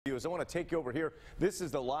is I want to take you over here. This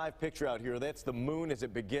is the live picture out here. That's the moon as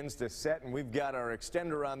it begins to set, and we've got our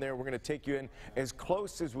extender on there. We're going to take you in as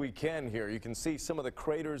close as we can here. You can see some of the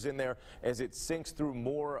craters in there as it sinks through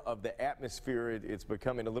more of the atmosphere. It's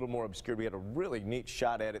becoming a little more obscured. We had a really neat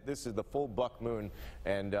shot at it. This is the full buck moon,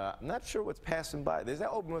 and I'm not sure what's passing by.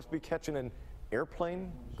 Oh, must be catching an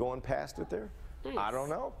airplane going past it there. Nice. I don't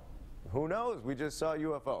know. Who knows? We just saw a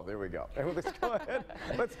UFO. There we go. Let's go ahead.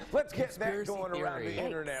 Let's get that going around the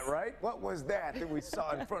internet, right? What was that we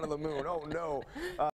saw in front of the moon? Oh, no.